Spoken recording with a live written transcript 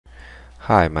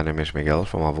Hi, my name is Miguel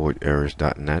from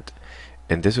avoiderrors.net.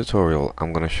 In this tutorial,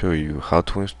 I'm going to show you how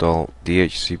to install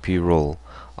DHCP role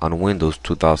on Windows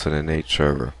 2008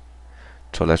 server.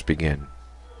 So let's begin.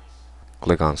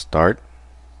 Click on Start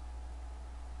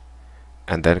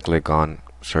and then click on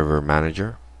Server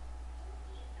Manager.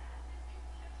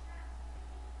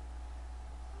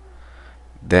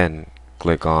 Then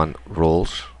click on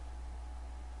Roles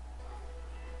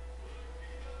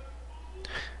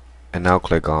and now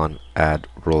click on Add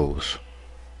Roles.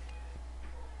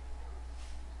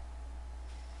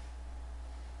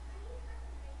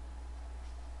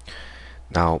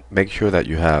 Now make sure that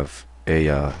you have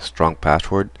a strong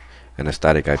password and a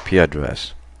static IP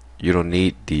address. You don't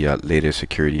need the latest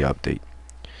security update.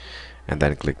 And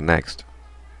then click Next.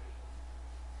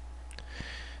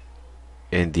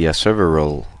 In the server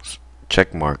roles,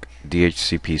 checkmark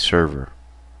DHCP server.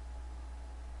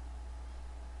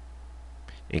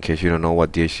 In case you don't know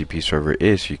what DHCP server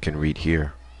is, you can read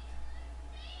here.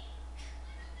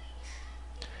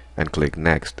 And click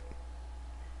Next.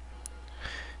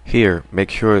 Here, make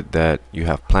sure that you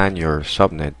have planned your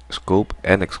subnet scope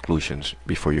and exclusions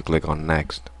before you click on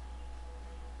Next.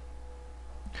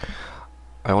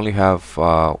 I only have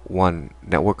one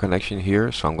network connection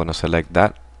here, so I'm going to select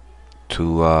that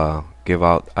to give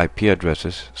out IP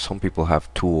addresses. Some people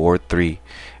have 2 or 3,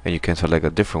 and you can select a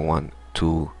different one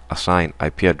to assign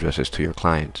IP addresses to your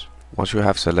clients. Once you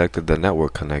have selected the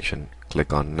network connection,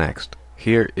 click on Next.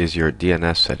 Here is your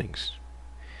DNS settings.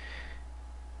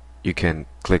 You can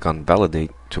click on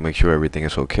Validate to make sure everything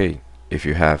is okay. If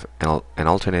you have an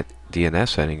alternate DNS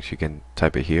settings, you can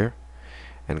type it here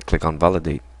and click on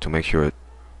Validate to make sure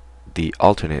the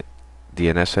alternate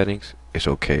DNS settings is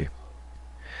okay.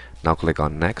 Now click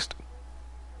on Next.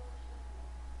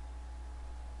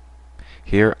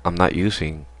 Here I'm not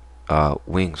using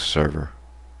Wings server,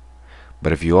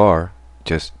 but if you are,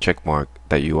 just check mark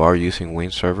that you are using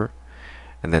Wings server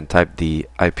and then type the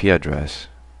IP address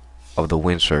of the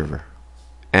Wings server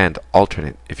and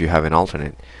alternate if you have an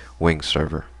alternate Wings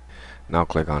server. Now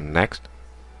click on Next,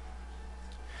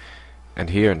 and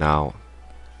here now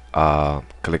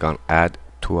click on Add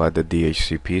to add the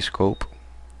DHCP scope.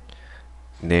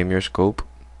 Name your scope.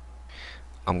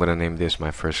 I'm gonna name this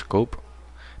my first scope.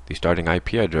 The starting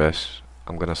IP address,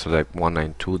 I'm gonna select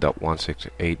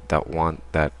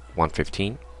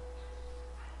 192.168.1.115.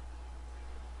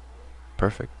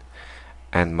 Perfect.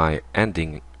 And my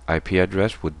ending IP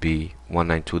address would be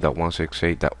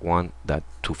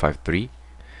 192.168.1.253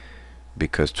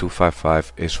 because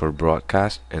 255 is for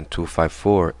broadcast and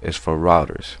 254 is for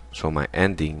routers. So my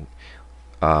ending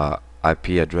IP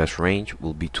address range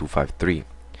will be 253.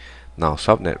 Now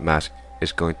subnet mask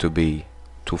is going to be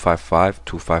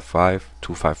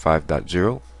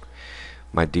 255.255.255.0.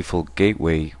 My default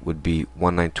gateway would be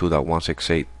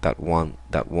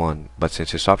 192.168.1.1, but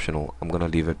since it's optional, I'm going to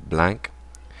leave it blank.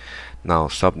 Now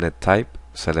subnet type,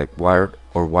 select wired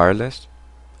or wireless.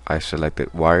 I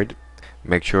selected wired.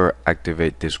 Make sure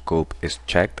activate this scope is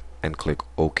checked and click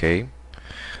OK.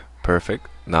 Perfect.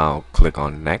 Now click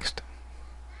on Next.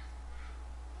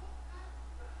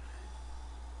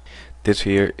 This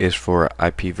here is for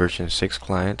IP version 6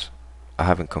 clients. I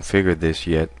haven't configured this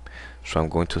yet, so I'm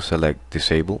going to select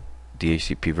Disable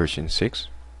DHCP version 6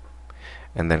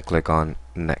 and then click on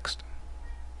Next.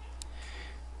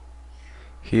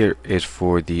 Here is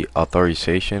for the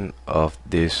authorization of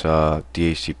this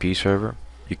DHCP server.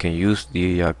 You can use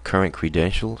the current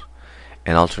credentials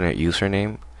and alternate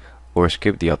username or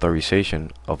skip the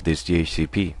authorization of this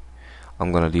DHCP.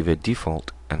 I'm going to leave it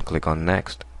default and click on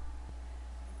Next.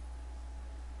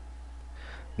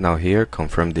 Now here,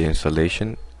 confirm the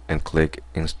installation and click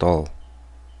Install.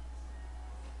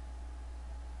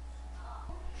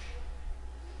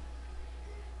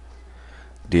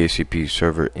 DHCP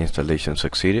server installation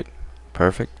succeeded.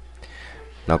 Perfect.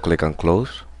 Now click on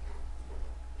Close.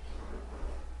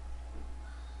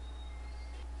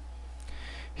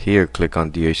 Here click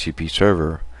on DHCP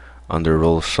server under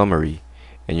Role Summary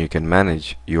and you can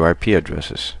manage your IP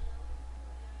addresses.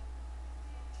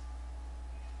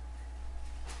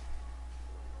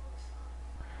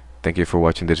 Thank you for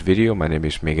watching this video. My name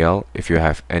is Miguel. If you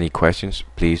have any questions,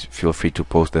 please feel free to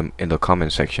post them in the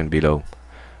comment section below.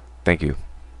 Thank you.